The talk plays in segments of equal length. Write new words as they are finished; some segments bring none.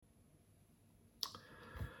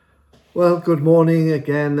Well, good morning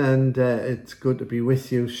again, and it's good to be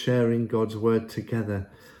with you sharing God's Word together.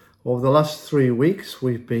 Over the last 3 weeks,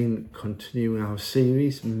 we've been continuing our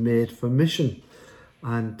series, Made for Mission.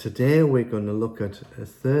 And today we're going to look at a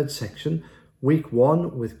third section. Week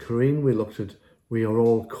 1 with Corinne, we looked at We Are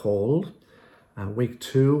All Called. Week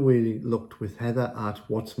 2, we looked with Heather at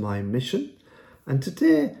What's My Mission? And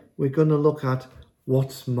today we're going to look at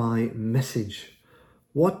What's My Message?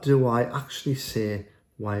 What do I actually say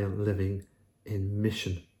while living in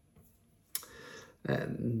mission?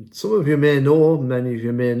 Some of you may know, many of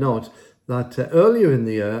you may not, that earlier in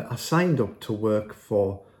the year I signed up to work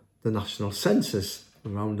for the National Census.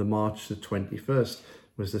 Around March the 21st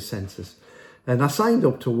was the census. And I signed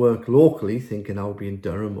up to work locally, thinking I would be in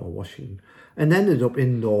Durham or Washington, and ended up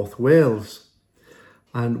in North Wales.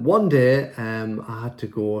 And one day I had to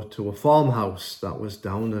go to a farmhouse that was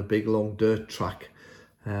down a big long dirt track.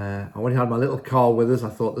 I only had my little car with us. I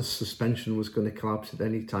thought the suspension was going to collapse at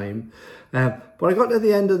any time. But I got to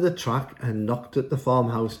the end of the track and knocked at the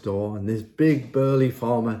farmhouse door, and this big burly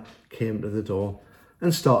farmer came to the door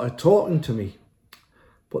and started talking to me.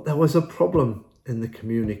 But there was a problem in the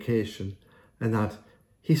communication, and that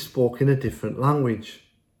he spoke in a different language.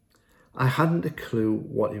 I hadn't a clue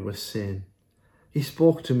what he was saying. He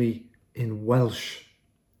spoke to me in Welsh.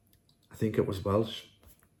 I think it was Welsh.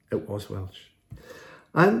 It was Welsh.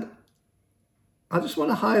 And I just want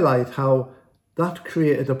to highlight how that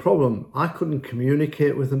created a problem. I couldn't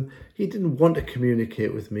communicate with him. He didn't want to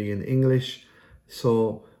communicate with me in English.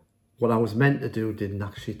 So what I was meant to do didn't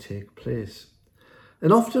actually take place.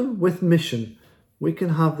 And often with mission, we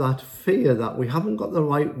can have that fear that we haven't got the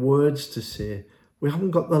right words to say. We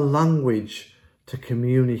haven't got the language to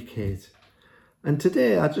communicate. And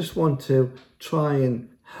today I just want to try and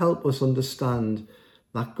help us understand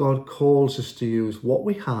that God calls us to use what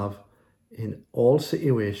we have in all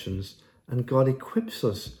situations, and God equips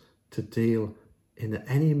us to deal in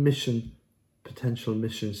any potential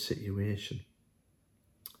mission situation.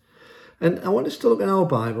 And I want us to look in our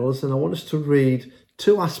Bibles, and I want us to read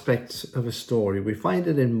two aspects of a story. We find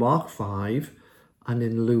it in Mark 5 and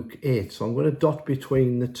in Luke 8. So I'm going to dot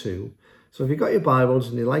between the two. So if you've got your Bibles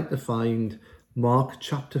and you like to find Mark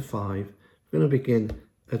chapter 5, we're going to begin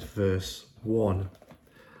at verse 1.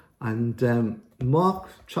 And Mark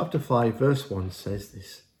chapter 5 verse 1 says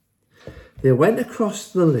this: They went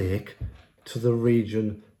across the lake to the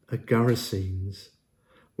region of Gerasenes.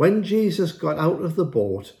 When Jesus got out of the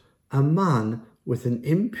boat, a man with an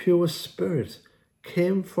impure spirit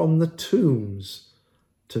came from the tombs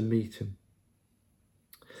to meet him.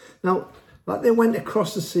 Now, that they went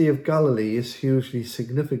across the Sea of Galilee is hugely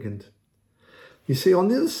significant. You see, on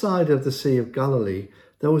the other side of the Sea of Galilee,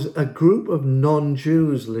 there was a group of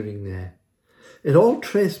non-Jews living there. It all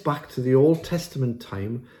traced back to the Old Testament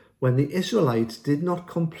time when the Israelites did not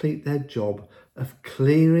complete their job of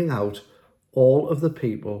clearing out all of the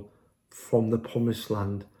people from the promised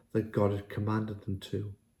land that God had commanded them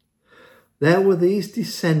to. There were these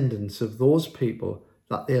descendants of those people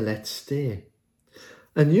that they let stay.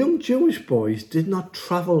 And young Jewish boys did not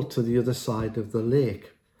travel to the other side of the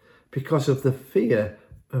lake because of the fear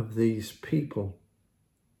of these people.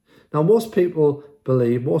 Now, most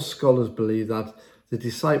scholars believe that the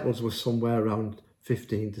disciples were somewhere around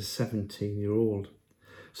 15 to 17 year old.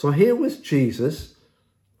 So here was Jesus,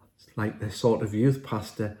 like the sort of youth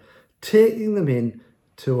pastor, taking them in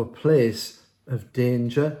to a place of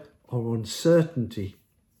danger or uncertainty.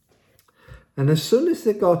 And as soon as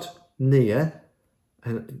they got near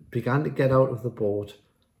and began to get out of the boat,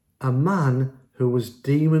 a man who was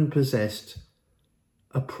demon possessed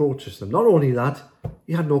approaches them. Not only that,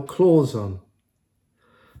 he had no clothes on.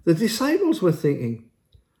 The disciples were thinking,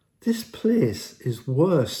 this place is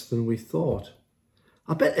worse than we thought.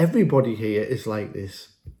 I bet everybody here is like this.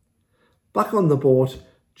 Back on the boat,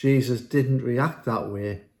 Jesus didn't react that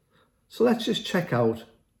way. So let's just check out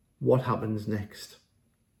what happens next.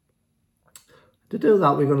 To do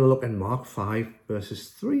that, we're going to look in Mark 5, verses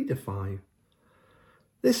 3 to 5.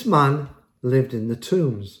 This man lived in the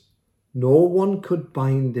tombs. No one could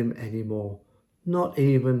bind him anymore, not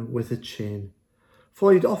even with a chain,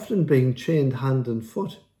 for he'd often been chained hand and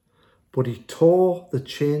foot. But he tore the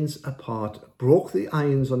chains apart, broke the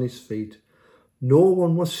irons on his feet. No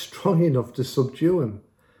one was strong enough to subdue him.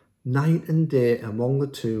 Night and day among the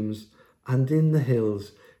tombs and in the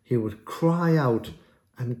hills, he would cry out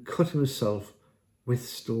and cut himself with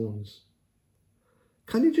stones.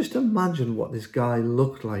 Can you just imagine what this guy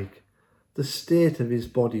looked like? The state of his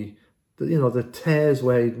body, the tears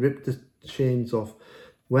where he'd ripped the chains off,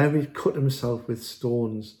 where he'd cut himself with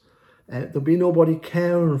stones. There'd be nobody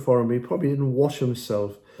caring for him. He probably didn't wash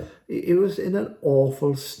himself. He was in an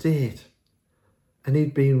awful state, and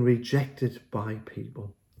he'd been rejected by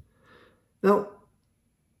people. Now,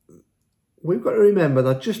 we've got to remember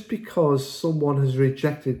that just because someone has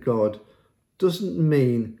rejected God doesn't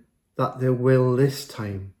mean that they will this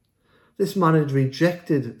time. This man had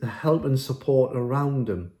rejected the help and support around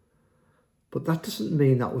him, but that doesn't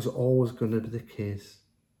mean that was always going to be the case.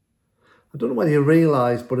 I don't know whether you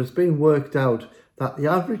realise, but it's been worked out that the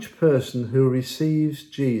average person who receives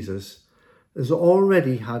Jesus has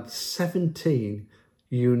already had 17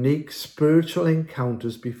 unique spiritual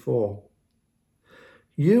encounters before.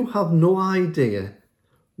 You have no idea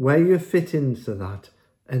where you fit into that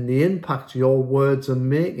and the impact your words are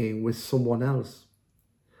making with someone else.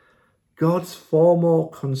 God's far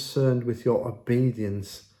more concerned with your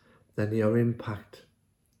obedience than your impact.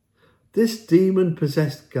 This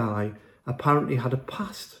demon-possessed guy apparently had a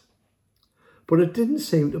past, but it didn't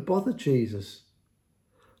seem to bother Jesus.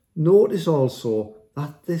 Notice also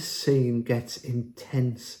that this scene gets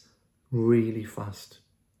intense really fast.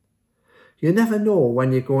 You never know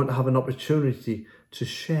when you're going to have an opportunity to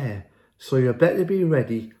share, so you better be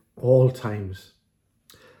ready all times.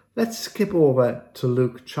 Let's skip over to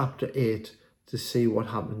Luke chapter 8 to see what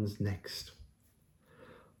happens next.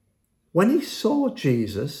 When he saw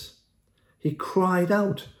Jesus, he cried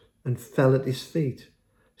out and fell at his feet,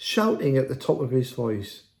 shouting at the top of his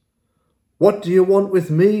voice, "What do you want with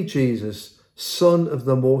me, Jesus, Son of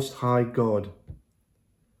the Most High God?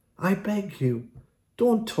 I beg you,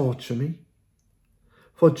 don't torture me."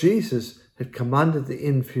 For Jesus had commanded the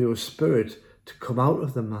impure spirit to come out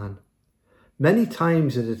of the man. Many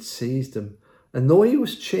times it had seized him, and though he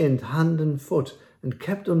was chained hand and foot and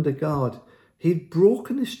kept under guard, he'd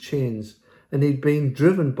broken his chains and he'd been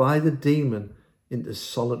driven by the demon into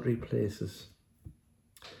solitary places.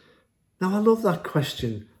 Now I love that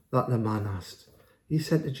question that the man asked. He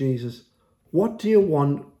said to Jesus, "What do you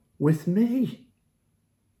want with me?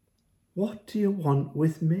 What do you want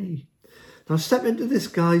with me?" Now step into this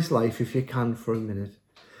guy's life if you can for a minute.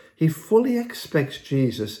 He fully expects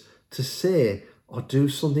Jesus to say or do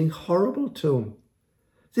something horrible to him.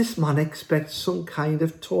 This man expects some kind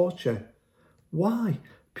of torture. Why?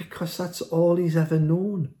 Because that's all he's ever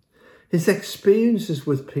known. His experiences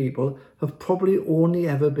with people have probably only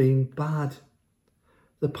ever been bad.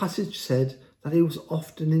 The passage said that he was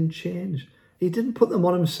often in chains. He didn't put them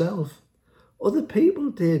on himself. Other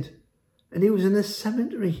people did. And he was in a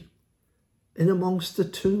cemetery, in amongst the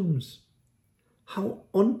tombs.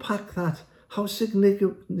 Unpack that. How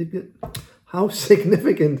significant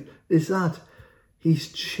is that?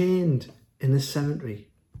 He's chained in a cemetery.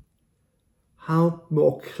 How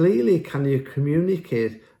more clearly can you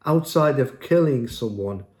communicate outside of killing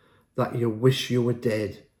someone that you wish you were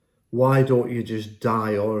dead? Why don't you just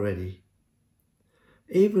die already?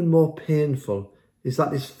 Even more painful is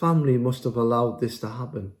that his family must have allowed this to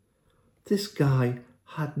happen. This guy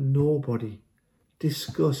had nobody.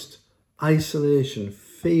 Disgust, isolation,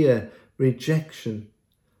 fear, rejection.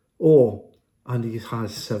 And he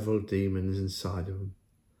has several demons inside of him.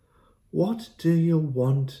 What do you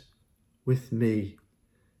want with me?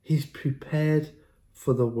 He's prepared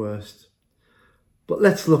for the worst. But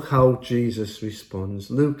let's look how Jesus responds.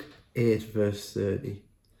 Luke 8 verse 30.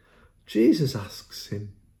 Jesus asks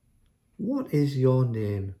him, "What is your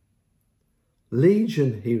name?"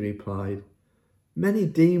 "Legion," he replied. Many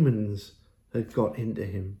demons had got into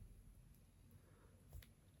him.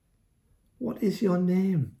 What is your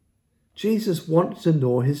name? Jesus wanted to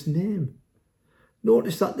know his name.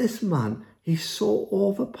 Notice that this man, he's so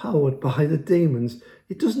overpowered by the demons,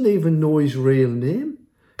 he doesn't even know his real name.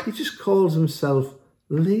 He just calls himself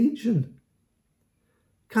Legion.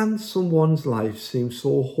 Can someone's life seem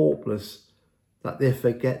so hopeless that they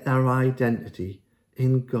forget their identity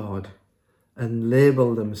in God and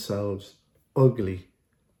label themselves ugly,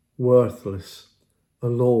 worthless,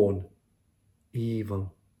 alone,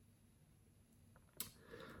 evil?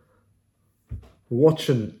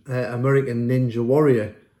 Watching American Ninja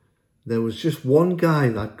Warrior, there was just one guy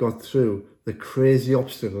that got through the crazy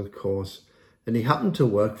obstacle course, and he happened to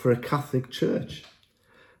work for a Catholic church.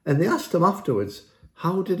 And they asked him afterwards,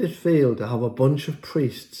 how did it feel to have a bunch of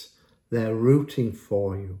priests there rooting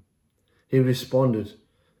for you? He responded,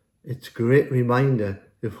 "It's a great reminder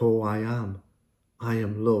of who I am. I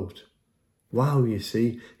am loved." Wow, you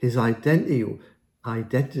see, his identity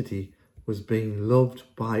was being loved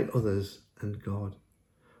by others and God.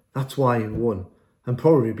 That's why he won, and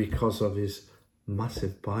probably because of his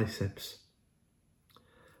massive biceps.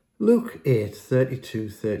 Luke 8,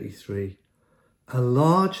 32-33. A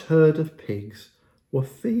large herd of pigs were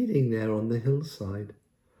feeding there on the hillside.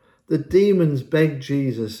 The demons begged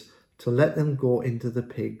Jesus to let them go into the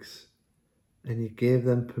pigs, and he gave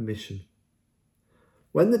them permission.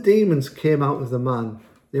 When the demons came out of the man,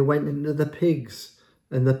 they went into the pigs,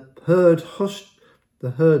 and the herd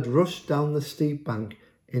rushed down the steep bank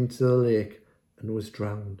into the lake and was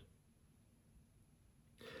drowned.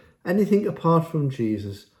 Anything apart from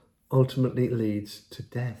Jesus ultimately leads to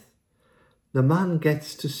death. The man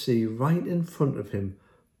gets to see right in front of him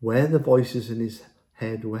where the voices in his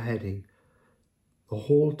head were heading. The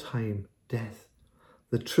whole time, death.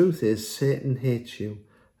 The truth is, Satan hates you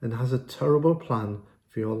and has a terrible plan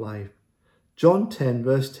for your life. John 10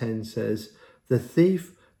 verse 10 says, "The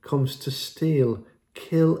thief comes to steal,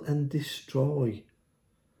 kill and destroy.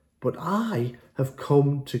 But I have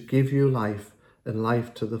come to give you life and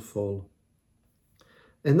life to the full."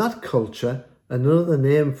 In that culture, another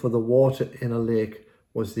name for the water in a lake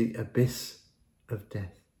was the abyss of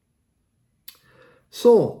death.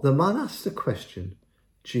 So the man asked the question,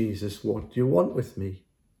 "Jesus, what do you want with me?"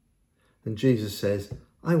 And Jesus says,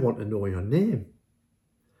 "I want to know your name."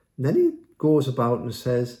 And then he goes about and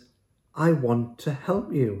says, "I want to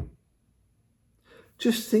help you."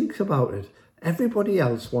 Just think about it. Everybody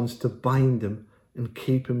else wants to bind him and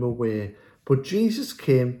keep him away, but Jesus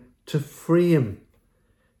came to free him.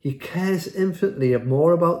 He cares infinitely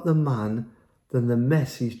more about the man than the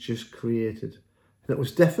mess he's just created. And it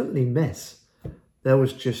was definitely mess. There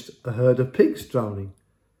was just a herd of pigs drowning.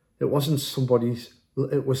 It was somebody's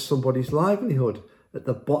livelihood at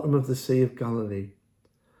the bottom of the Sea of Galilee.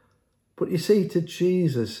 But you see, to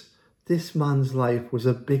Jesus, this man's life was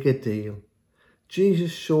a bigger deal.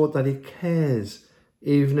 Jesus showed that he cares,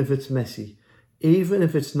 even if it's messy, even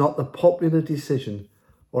if it's not the popular decision,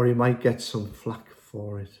 or he might get some flack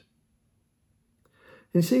for it.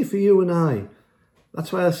 And see, for you and I,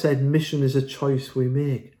 that's why I said mission is a choice we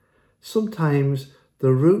make. Sometimes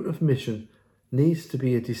the route of mission needs to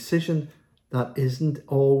be a decision that isn't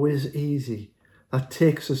always easy, that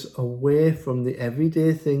takes us away from the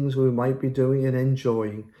everyday things we might be doing and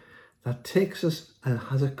enjoying, that takes us and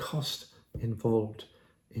has a cost involved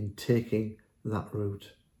in taking that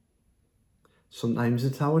route. Sometimes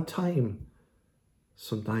it's our time.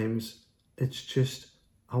 Sometimes it's just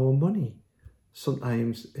our money.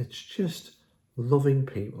 Sometimes it's just loving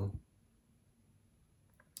people.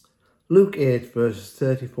 Luke 8 verses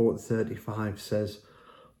 34 to 35 says,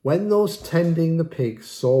 "When those tending the pigs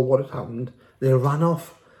saw what had happened, they ran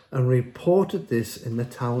off and reported this in the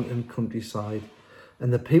town and countryside,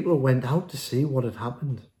 and the people went out to see what had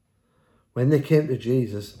happened. When they came to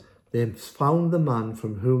Jesus, they found the man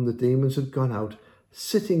from whom the demons had gone out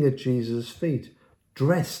sitting at Jesus' feet,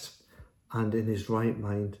 dressed and in his right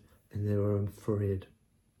mind, and they were afraid."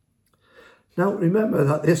 Now remember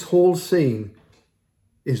that this whole scene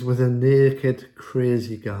is with a naked,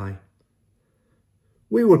 crazy guy.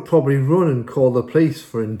 We would probably run and call the police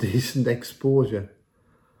for indecent exposure.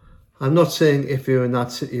 I'm not saying if you're in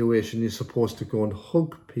that situation you're supposed to go and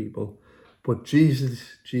hug people, but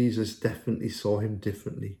Jesus definitely saw him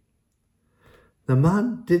differently. The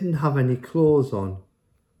man didn't have any clothes on,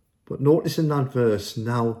 but notice in that verse,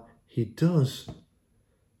 now he does.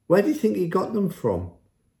 Where do you think he got them from?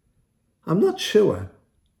 I'm not sure,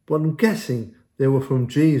 but I'm guessing they were from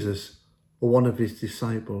Jesus or one of his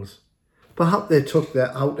disciples. Perhaps they took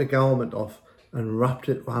their outer garment off and wrapped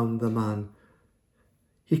it round the man.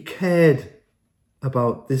 He cared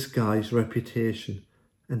about this guy's reputation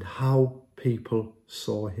and how people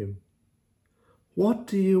saw him. What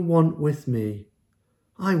do you want with me?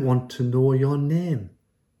 I want to know your name.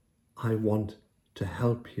 I want to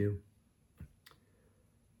help you.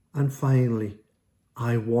 And finally,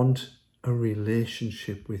 I want a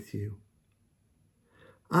relationship with you.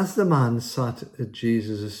 As the man sat at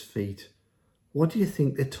Jesus' feet, what do you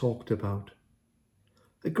think they talked about?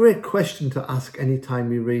 A great question to ask any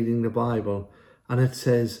time you're reading the Bible and it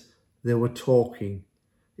says they were talking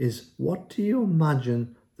is, what do you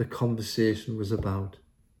imagine the conversation was about?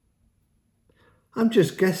 I'm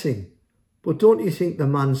just guessing, but don't you think the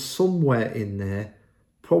man somewhere in there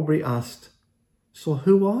probably asked, "So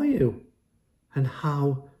who are you? And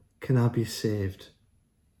how can I be saved?"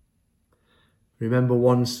 Remember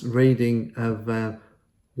once reading of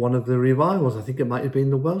one of the revivals, I think it might have been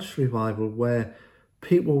the Welsh revival, where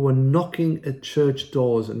people were knocking at church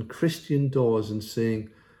doors and Christian doors and saying,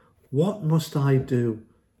 "What must I do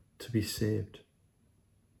to be saved?"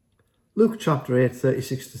 Luke chapter 8,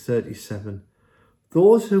 36 to 37.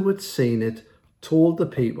 Those who had seen it told the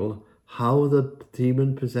people how the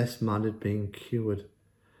demon-possessed man had been cured.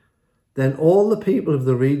 Then all the people of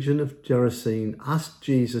the region of Gerasene asked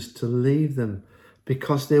Jesus to leave them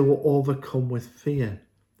because they were overcome with fear.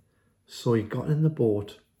 So he got in the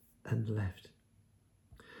boat and left.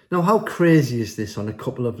 Now, how crazy is this on a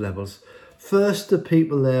couple of levels? First, the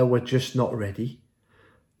people there were just not ready.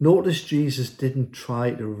 Notice Jesus didn't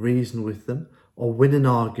try to reason with them or win an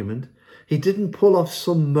argument. He didn't pull off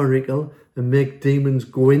some miracle and make demons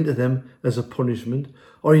go into them as a punishment,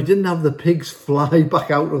 or he didn't have the pigs fly back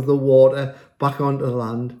out of the water, back onto the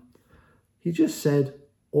land. He just said,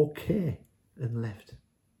 okay, and left.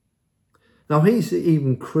 Now here's the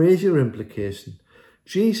even crazier implication.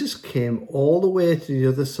 Jesus came all the way to the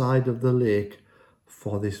other side of the lake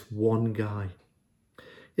for this one guy.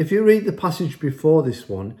 If you read the passage before this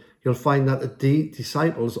one, you'll find that the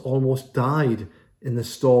disciples almost died in the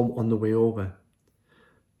storm on the way over.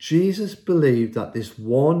 Jesus believed that this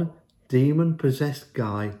one demon-possessed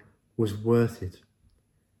guy was worth it.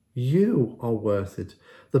 You are worth it.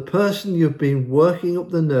 The person you've been working up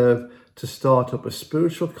the nerve to start up a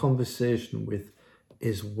spiritual conversation with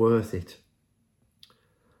is worth it.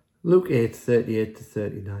 Luke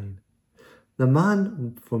 8:38-39. The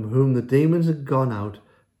man from whom the demons had gone out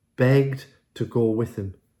begged to go with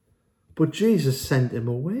him, but Jesus sent him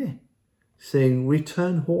away, saying,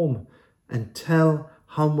 return home and tell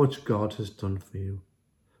how much God has done for you.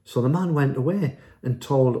 So the man went away and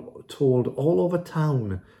told all over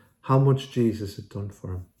town how much Jesus had done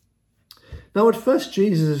for him. Now at first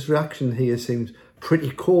Jesus' reaction here seems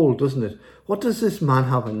pretty cold, doesn't it? What does this man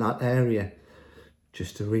have in that area?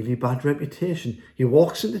 Just a really bad reputation. He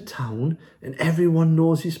walks into town and everyone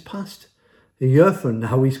knows his past. A year from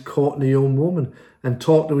now he's courting a young woman and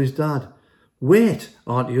talked to his dad. Wait,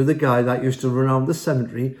 aren't you the guy that used to run around the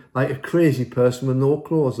cemetery like a crazy person with no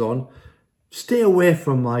clothes on? Stay away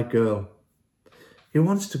from my girl. He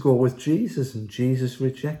wants to go with Jesus and Jesus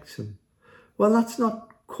rejects him. Well, that's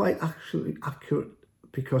not quite actually accurate,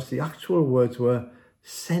 because the actual words were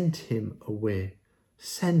sent him away.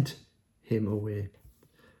 Sent him away.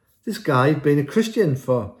 This guy had been a Christian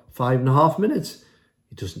for 5.5 minutes.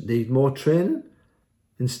 He doesn't need more training.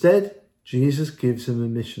 Instead, Jesus gives him a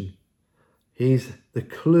mission. He's the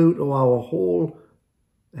clue to our whole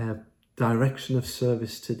direction of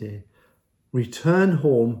service today. Return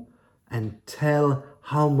home and tell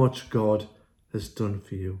how much God has done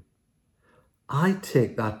for you. I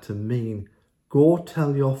take that to mean go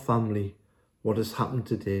tell your family what has happened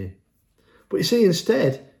today. But you see,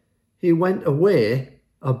 instead, he went away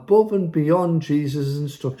above and beyond Jesus'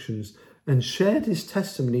 instructions and shared his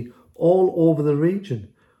testimony all over the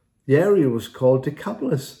region. The area was called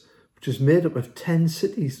Decapolis, which is made up of 10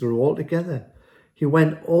 cities that are all together. He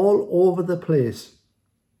went all over the place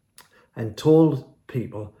and told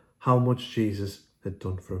people how much Jesus had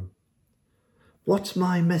done for him. What's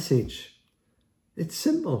my message? It's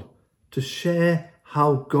simple: to share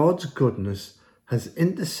how God's goodness has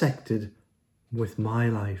intersected with my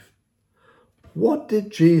life. What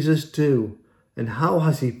did Jesus do, and how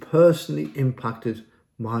has he personally impacted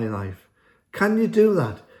my life? Can you do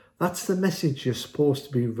that? That's the message you're supposed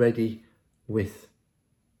to be ready with.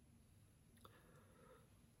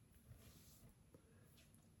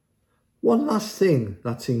 One last thing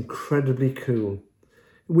that's incredibly cool.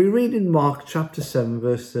 We read in Mark chapter 7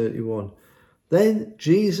 verse 31. Then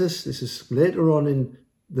Jesus, this is later on in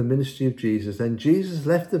the ministry of Jesus, then Jesus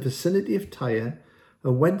left the vicinity of Tyre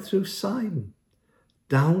and went through Sidon,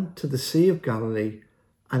 down to the Sea of Galilee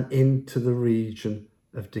and into the region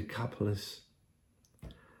of Decapolis.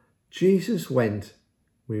 Jesus went,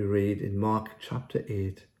 we read in Mark chapter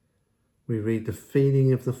 8, we read the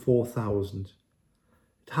feeding of the 4,000.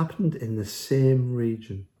 It happened in the same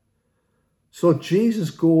region. So Jesus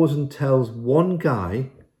goes and tells one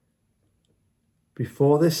guy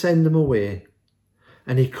before they send him away,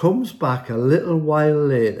 and he comes back a little while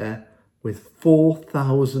later with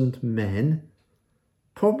 4,000 men,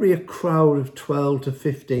 probably a crowd of 12 to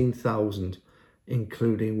 15,000,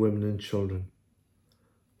 including women and children.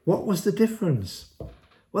 What was the difference?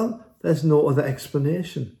 Well, there's no other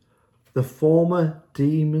explanation. The former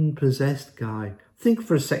demon-possessed guy, think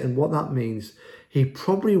for a second what that means. He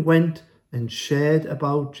probably went and shared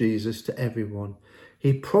about Jesus to everyone.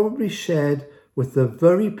 He probably shared with the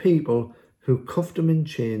very people who cuffed him in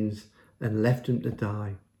chains and left him to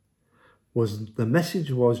die. The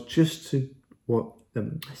message was just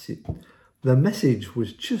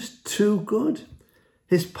too good.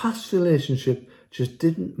 His past relationship just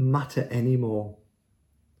didn't matter anymore.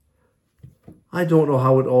 I don't know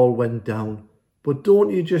how it all went down, but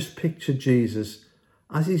don't you just picture Jesus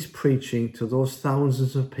as he's preaching to those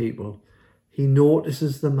thousands of people. He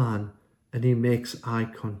notices the man and he makes eye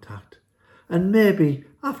contact. And maybe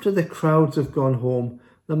after the crowds have gone home,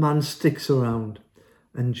 the man sticks around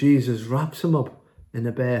and Jesus wraps him up in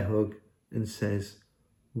a bear hug and says,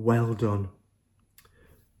 well done.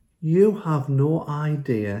 You have no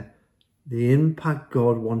idea the impact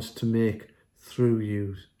God wants to make through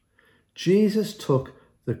you. Jesus took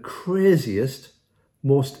the craziest,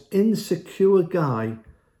 most insecure guy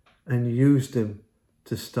and used him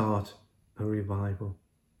to start a revival.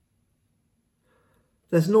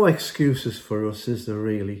 There's no excuses for us, is there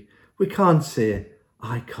really? We can't say,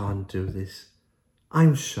 I can't do this.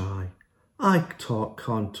 I'm shy. I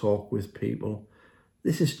can't talk with people.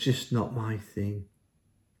 This is just not my thing.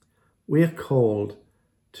 We are called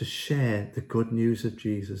to share the good news of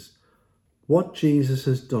Jesus, what Jesus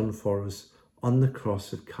has done for us on the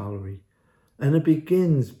cross of Calvary. And it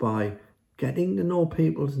begins by getting to know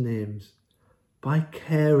people's names, by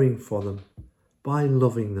caring for them, by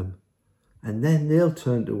loving them. And then they'll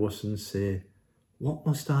turn to us and say, what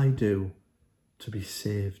must I do to be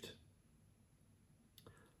saved?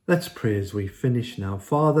 Let's pray as we finish now.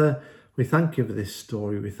 Father, we thank you for this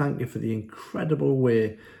story. We thank you for the incredible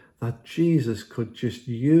way that Jesus could just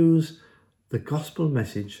use the gospel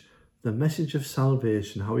message, the message of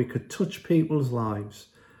salvation, how he could touch people's lives,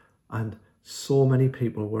 and so many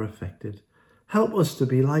people were affected. Help us to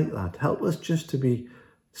be like that. Help us just to be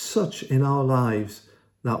such in our lives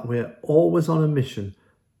that we're always on a mission,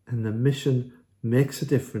 and the mission makes a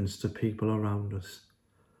difference to people around us.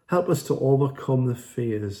 Help us to overcome the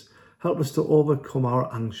fears. Help us to overcome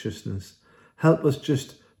our anxiousness. Help us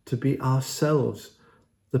just to be ourselves,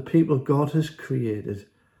 the people God has created.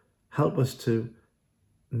 Help us to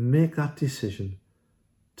make that decision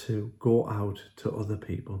to go out to other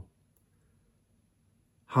people.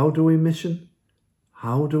 How do we mission?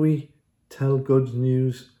 How do we tell good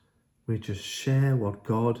news? We just share what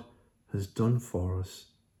God has done for us.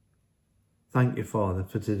 Thank you, Father,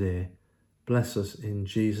 for today. Bless us in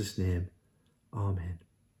Jesus' name. Amen.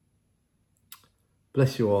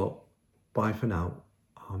 Bless you all. Bye for now.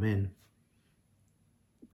 Amen.